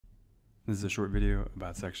This is a short video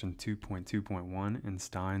about section 2.2.1 in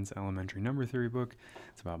Stein's elementary number theory book.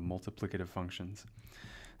 It's about multiplicative functions.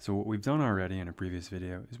 So what we've done already in a previous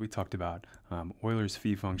video is we talked about Euler's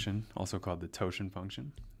phi function, also called the totient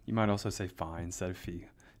function. You might also say phi instead of phi,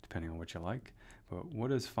 depending on what you like. But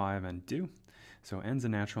what does phi of n do? So n's a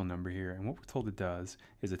natural number here, and what we're told it does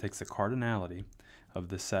is it takes the cardinality of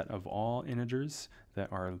the set of all integers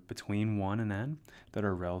that are between 1 and n that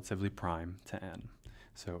are relatively prime to n.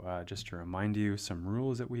 So just to remind you some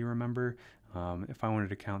rules that we remember, if I wanted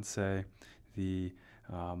to count, say, the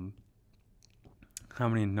how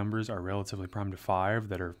many numbers are relatively prime to 5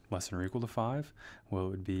 that are less than or equal to 5? Well, it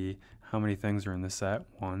would be how many things are in the set,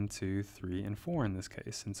 1, 2, 3, and 4 in this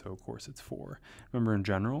case, and so of course it's 4. Remember, in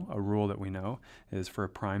general, a rule that we know is for a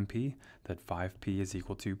prime p that 5p is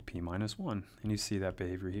equal to p minus 1, and you see that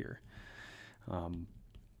behavior here.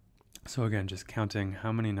 So again, just counting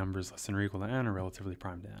how many numbers less than or equal to n are relatively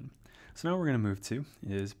prime to n. So now what we're going to move to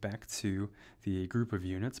is back to the group of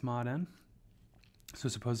units mod n. So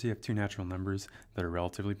suppose you have two natural numbers that are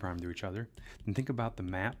relatively prime to each other. And think about the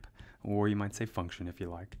map, or you might say function if you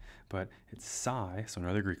like, but it's psi, so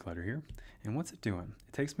another Greek letter here. And what's it doing?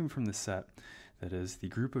 It takes me from the set that is the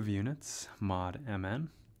group of units mod mn,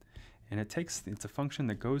 and it's a function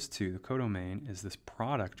that goes to, the codomain is this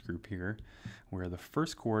product group here, where the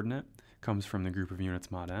first coordinate comes from the group of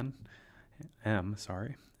units mod m,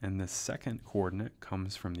 and the second coordinate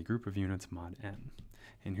comes from the group of units mod n.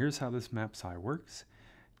 And here's how this map psi works.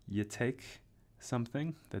 You take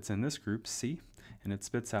something that's in this group, C, and it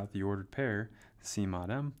spits out the ordered pair C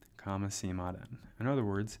mod m, comma C mod n. In other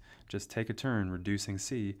words, just take a turn reducing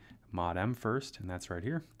C, mod m first, and that's right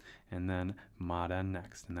here, and then mod n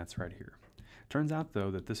next, and that's right here. Turns out,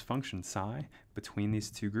 though, that this function psi between these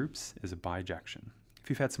two groups is a bijection. If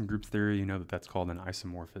you've had some group theory, you know that that's called an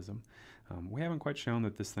isomorphism. We haven't quite shown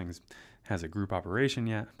that this thing has a group operation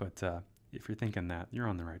yet, but if you're thinking that, you're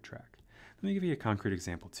on the right track. Let me give you a concrete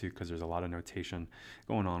example too, because there's a lot of notation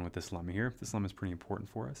going on with this lemma here. This lemma is pretty important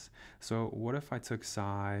for us. So what if I took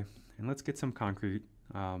psi, and let's get some concrete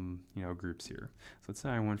groups here. So let's say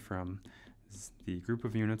I went from the group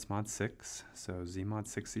of units mod 6, so z mod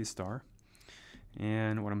 6z star.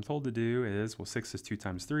 And what I'm told to do is, well, 6 is 2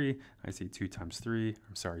 times 3. I see 2 times 3.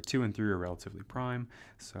 I'm sorry, 2 and 3 are relatively prime.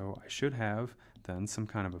 So I should have then some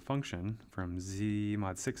kind of a function from z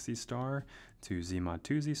mod 6z star to z mod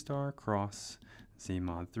 2z star cross z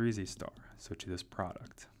mod 3z star, so to this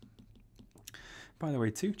product. By the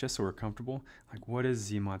way, too, just so we're comfortable, like what is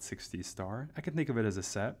z mod 6z star? I can think of it as a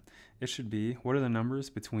set. It should be, what are the numbers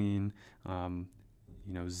between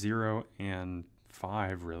 0 and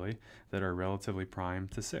 5, really, that are relatively prime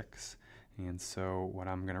to 6. And so what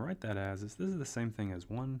I'm going to write that as is, this is the same thing as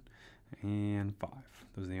 1 and 5.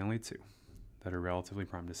 Those are the only two that are relatively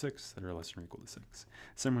prime to 6 that are less than or equal to 6.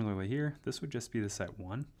 Similarly here, this would just be the set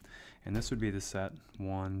 1, and this would be the set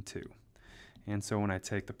 1, 2. And so when I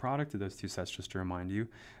take the product of those two sets, just to remind you,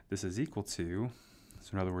 this is equal to, so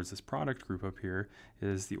in other words, this product group up here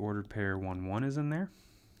is the ordered pair 1, 1 is in there,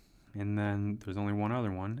 and then there's only one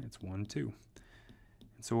other one, it's 1, 2. And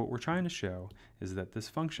so what we're trying to show is that this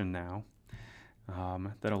function now,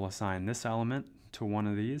 that'll assign this element to one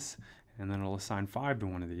of these, and then it'll assign 5 to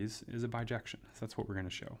one of these, is a bijection. So that's what we're going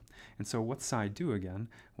to show. And so what's psi do again?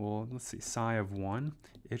 Well, let's see, psi of 1,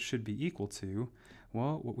 it should be equal to,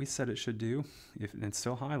 well, what we said it should do, if it's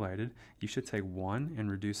still highlighted, you should take 1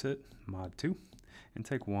 and reduce it mod 2, and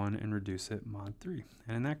take 1 and reduce it mod 3.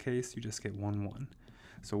 And in that case, you just get 1, 1.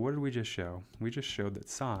 So what did we just show? We just showed that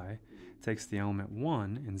psi takes the element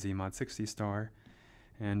 1 in z mod 6z star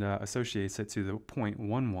and associates it to the point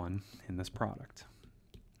 1, 1 in this product.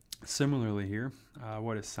 Similarly here,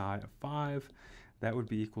 what is psi of 5? That would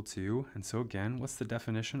be equal to, and so again, what's the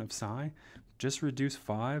definition of psi? Just reduce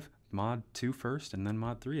 5 mod 2 first, and then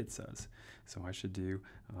mod 3 it says. So I should do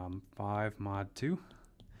 5 mod 2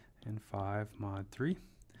 and 5 mod 3.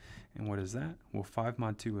 And what is that? Well, 5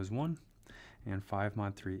 mod 2 is 1, and 5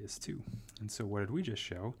 mod 3 is 2. And so what did we just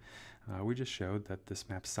show? We just showed that this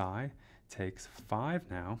map psi takes 5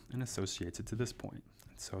 now and associates it to this point.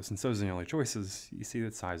 So since those are the only choices, you see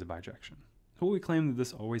that psi is a bijection. So we claim that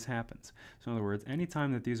this always happens. So in other words,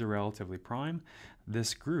 anytime that these are relatively prime,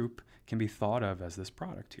 this group can be thought of as this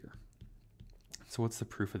product here. So what's the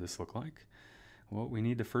proof of this look like? Well, we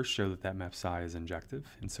need to first show that that map psi is injective.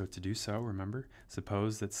 And so to do so, remember,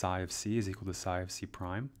 suppose that psi of c is equal to psi of c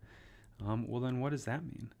prime. Well, then what does that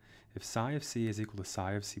mean? If psi of c is equal to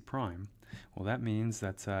psi of c prime, well, that means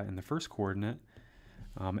that in the first coordinate,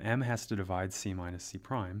 m has to divide c minus c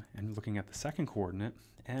prime, and looking at the second coordinate,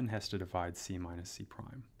 n has to divide c minus c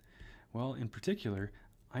prime. Well, in particular,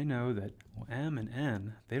 I know that m and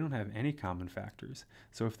n, they don't have any common factors.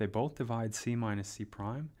 So if they both divide c minus c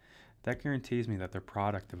prime, that guarantees me that their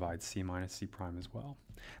product divides c minus c prime as well.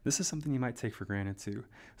 This is something you might take for granted too.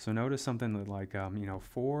 So notice something that like,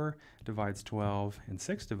 4 divides 12 and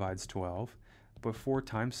 6 divides 12, but 4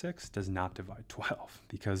 times 6 does not divide 12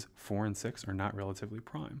 because 4 and 6 are not relatively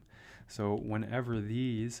prime. So whenever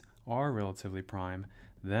these are relatively prime,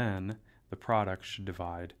 then the product should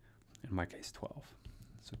divide, in my case, 12.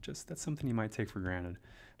 So just that's something you might take for granted.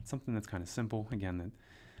 It's something that's kind of simple, again, that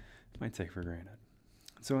you might take for granted.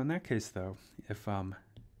 So in that case, though, if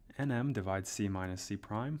nm divides c minus c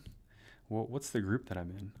prime, well, what's the group that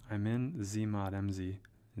I'm in? I'm in z mod mz,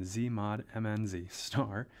 z mod mnz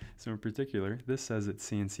star. So in particular, this says that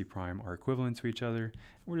c and c prime are equivalent to each other.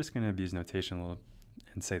 We're just going to abuse notation a little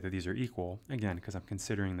and say that these are equal, again, because I'm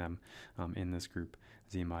considering them in this group,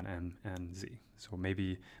 z mod m and z. So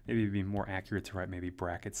maybe it'd be more accurate to write maybe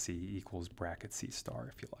bracket c equals bracket c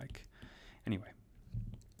star, if you like. Anyway,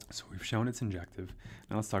 so we've shown it's injective.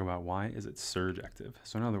 Now let's talk about why is it surjective.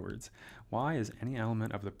 So in other words, why is any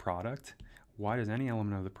element of the product, why does any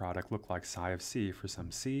element of the product look like psi of c for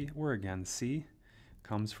some c, where again c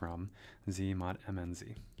comes from z mod mnz.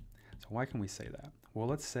 So why can we say that? Well,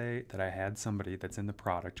 let's say that I had somebody that's in the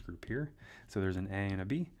product group here. So there's an A and a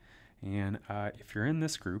B. And if you're in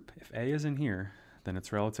this group, if A is in here, then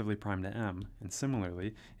it's relatively prime to M. And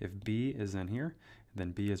similarly, if B is in here,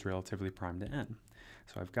 then B is relatively prime to N.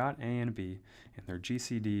 So I've got A and B, and their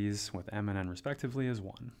GCDs with M and N respectively is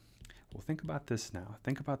 1. Well, think about this now.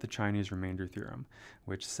 Think about the Chinese remainder theorem,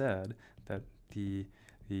 which said that the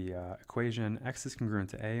equation x is congruent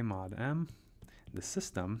to A mod M, the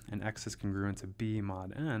system, and x is congruent to b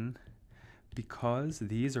mod n, because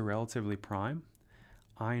these are relatively prime,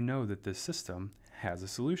 I know that this system has a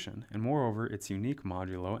solution, and moreover, it's unique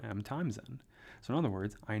modulo m times n. So in other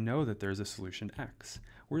words, I know that there's a solution x.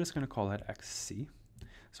 We're just going to call that xc.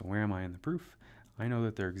 So where am I in the proof? I know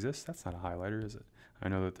that there exists, that's not a highlighter, is it? I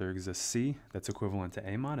know that there exists c that's equivalent to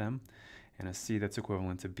a mod m, and a c that's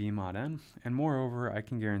equivalent to b mod n, and moreover, I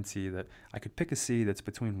can guarantee that I could pick a c that's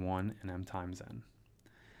between 1 and m times n.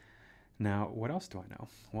 Now, what else do I know?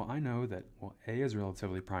 Well, I know that, a is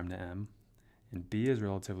relatively prime to m, and b is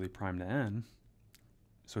relatively prime to n,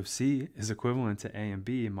 so if c is equivalent to a and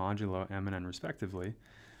b modulo m and n respectively,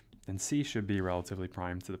 then c should be relatively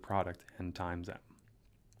prime to the product n times m.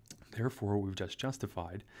 Therefore, what we've just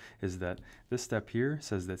justified is that this step here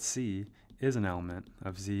says that c is an element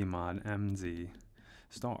of z mod mz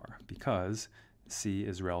star because c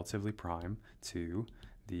is relatively prime to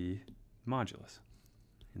the modulus.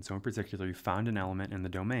 And so in particular, you found an element in the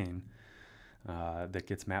domain that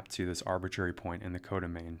gets mapped to this arbitrary point in the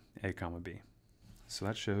codomain a comma b. So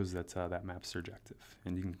that shows that that map's surjective,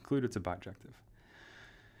 and you can conclude it's a bijective.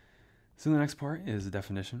 So the next part is a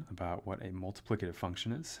definition about what a multiplicative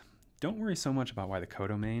function is. Don't worry so much about why the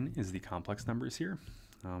codomain is the complex numbers here.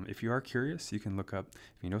 If you are curious, you can look up,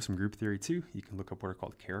 if you know some group theory too, you can look up what are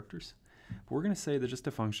called characters. But we're going to say that just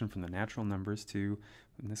a function from the natural numbers to,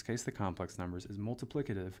 in this case, the complex numbers is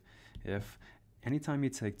multiplicative if anytime you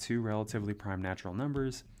take two relatively prime natural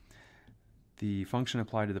numbers, the function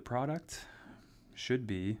applied to the product should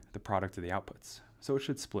be the product of the outputs. So it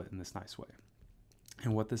should split in this nice way.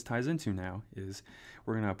 And what this ties into now is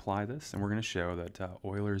we're going to apply this and we're going to show that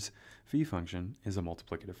Euler's phi function is a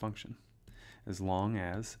multiplicative function, as long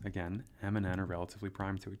as, again, m and n are relatively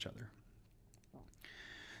prime to each other.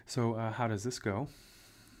 So how does this go?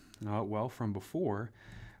 Well, from before,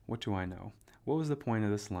 what do I know? What was the point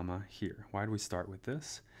of this lemma here? Why do we start with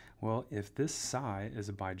this? Well, if this psi is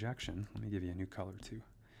a bijection, let me give you a new color too.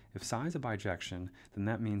 If psi is a bijection, then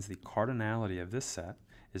that means the cardinality of this set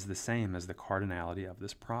is the same as the cardinality of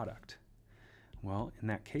this product. Well, in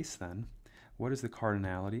that case then, what is the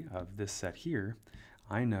cardinality of this set here?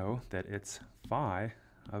 I know that it's phi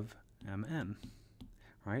of mn,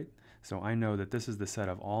 right? So I know that this is the set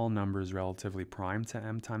of all numbers relatively prime to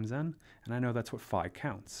m times n, and I know that's what phi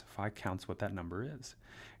counts. Phi counts what that number is.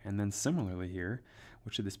 And then similarly here,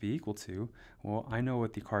 what should this be equal to? Well, I know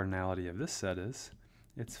what the cardinality of this set is.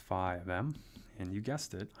 It's phi of m, and you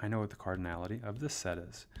guessed it, I know what the cardinality of this set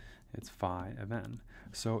is. It's phi of n.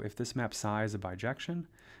 So if this map psi is a bijection,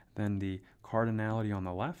 then the cardinality on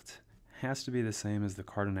the left has to be the same as the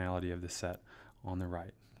cardinality of the set on the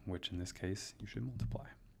right, which in this case you should multiply.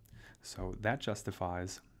 So that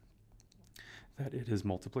justifies that it is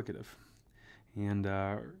multiplicative. And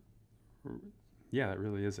yeah, that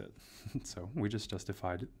really is it. So we just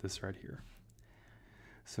justified this right here.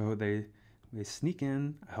 So they sneak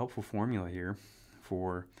in a helpful formula here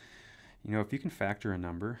for, if you can factor a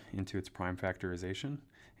number into its prime factorization,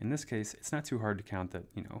 In this case, it's not too hard to count that,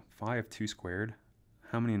 5 2 squared,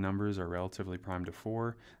 how many numbers are relatively prime to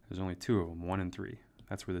 4? There's only 2 of them, 1 and 3.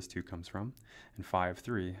 That's where this 2 comes from. And 5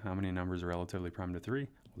 3, how many numbers are relatively prime to 3? Well,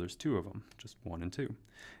 there's 2 of them, just 1 and 2. In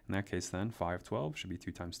that case then, 5 12 should be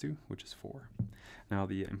 2 times 2, which is 4. Now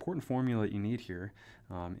the important formula you need here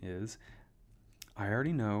is, I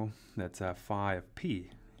already know that 5p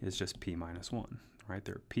is just p minus 1. Right?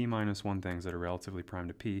 There are p minus 1 things that are relatively prime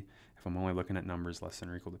to p if I'm only looking at numbers less than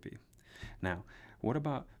or equal to p. Now, what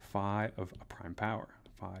about phi of a prime power,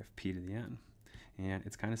 5p to the n? And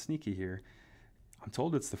it's kind of sneaky here. I'm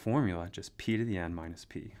told it's the formula, just p to the n minus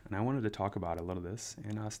p. And I wanted to talk about a little of this,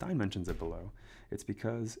 and Stein mentions it below. It's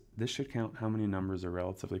because this should count how many numbers are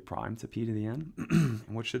relatively prime to p to the n. And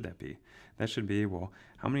what should that be? That should be, well,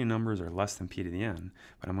 how many numbers are less than p to the n,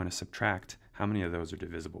 but I'm going to subtract how many of those are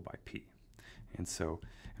divisible by p. And so,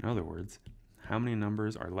 in other words, how many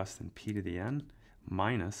numbers are less than p to the n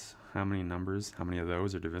minus how many of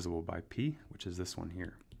those are divisible by p, which is this one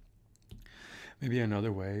here. Maybe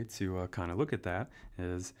another way to kind of look at that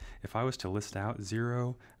is if I was to list out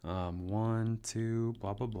 0, 1, 2,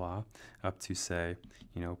 blah, blah, blah, up to say,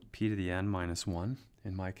 p to the n minus 1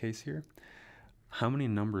 in my case here. How many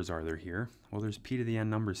numbers are there here? Well, there's p to the n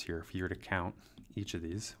numbers here. If you were to count each of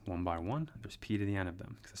these one by one, there's p to the n of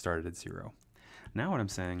them because I started at 0. Now what I'm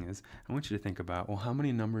saying is I want you to think about, well, how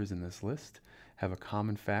many numbers in this list have a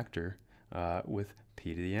common factor with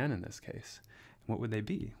p to the n in this case? What would they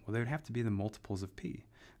be? Well, they would have to be the multiples of p.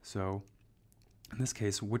 So in this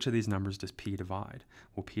case, which of these numbers does p divide?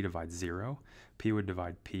 Well, p divides 0. P would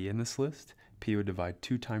divide p in this list. P would divide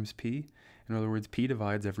 2 times p. In other words, p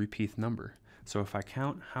divides every pth number. So if I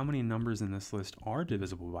count how many numbers in this list are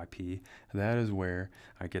divisible by p, that is where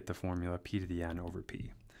I get the formula p to the n over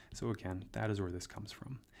p. So again, that is where this comes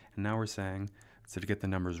from. And now we're saying, so to get the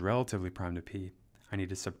numbers relatively prime to p, I need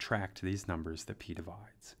to subtract these numbers that p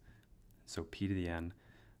divides. So p to the n,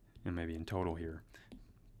 and maybe in total here,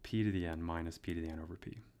 p to the n minus p to the n over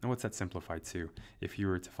p. Now what's that simplified to? If you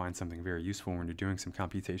were to find something very useful when you're doing some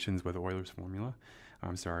computations with Euler's formula,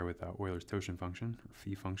 with Euler's totient function, or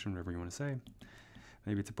phi function, whatever you want to say,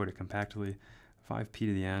 maybe to put it compactly, 5p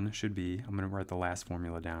to the n should be, I'm going to write the last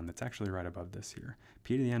formula down that's actually right above this here.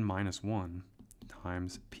 P to the n minus 1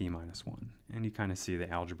 times p minus 1. And you kind of see the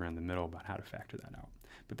algebra in the middle about how to factor that out.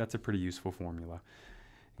 But that's a pretty useful formula.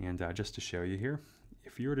 And just to show you here,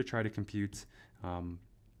 if you were to try to compute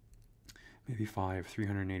maybe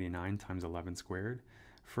 389 times 11 squared,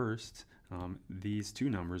 first, these two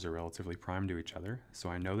numbers are relatively prime to each other, so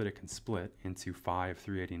I know that it can split into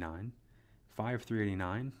 389.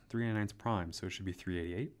 389, 389 is prime, so it should be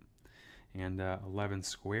 388. And 11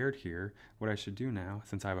 squared here, what I should do now,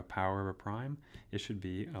 since I have a power of a prime, it should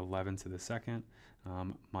be 11 to the second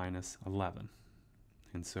minus 11.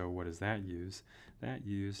 And so what does that use? That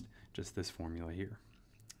used just this formula here.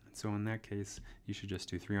 And so in that case, you should just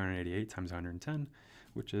do 388 times 110,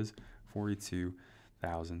 which is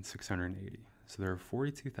 42,680. So there are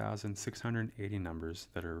 42,680 numbers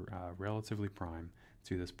that are relatively prime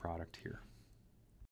to this product here.